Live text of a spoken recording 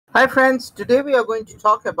Hi friends, today we are going to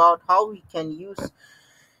talk about how we can use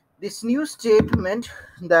this new statement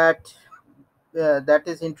that that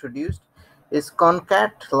is introduced is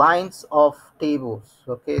concat lines of tables.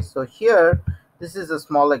 Okay, so here this is a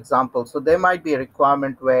small example. So there might be a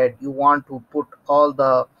requirement where you want to put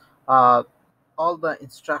uh, all the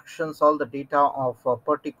instructions, all the data of a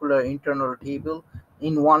particular internal table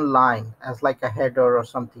in one line as like a header or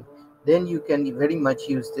something. Then you can very much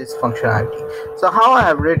use this functionality. So how I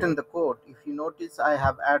have written the code, if you notice, I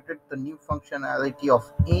have added the new functionality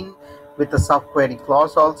of in with the subquery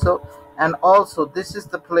clause also. And also this is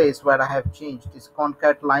the place where I have changed this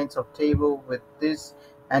concat lines of table with this,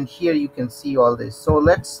 and here you can see all this. So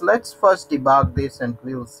let's first debug this and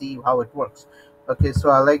we'll see how it works. Okay, so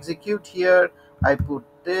I'll execute here. I put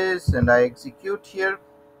this and I execute here,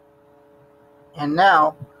 and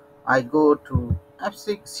now I go to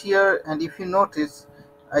F6 here, and if you notice,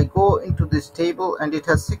 I go into this table and it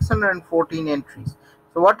has 614 entries.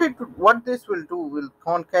 So what this will do will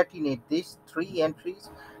concatenate these three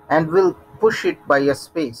entries and will push it by a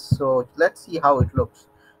space. So let's see how it looks.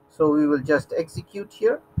 So we will just execute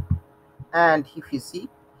here, and if you see,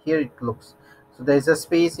 here it looks, so there's a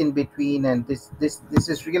space in between, and this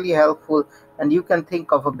is really helpful. And you can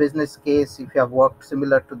think of a business case if you have worked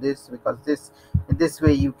similar to this, because this in this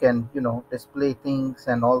way you can display things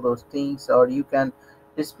and all those things, or you can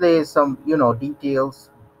display some details.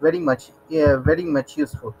 Very much, yeah, very much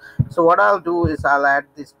useful. So what I'll do is I'll add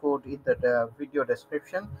this code in the video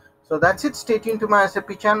description. So that's it. Stay tuned to my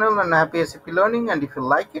SAP channel and happy SAP learning, and if you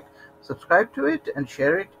like it, subscribe to it and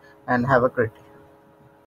share it, and have a great day.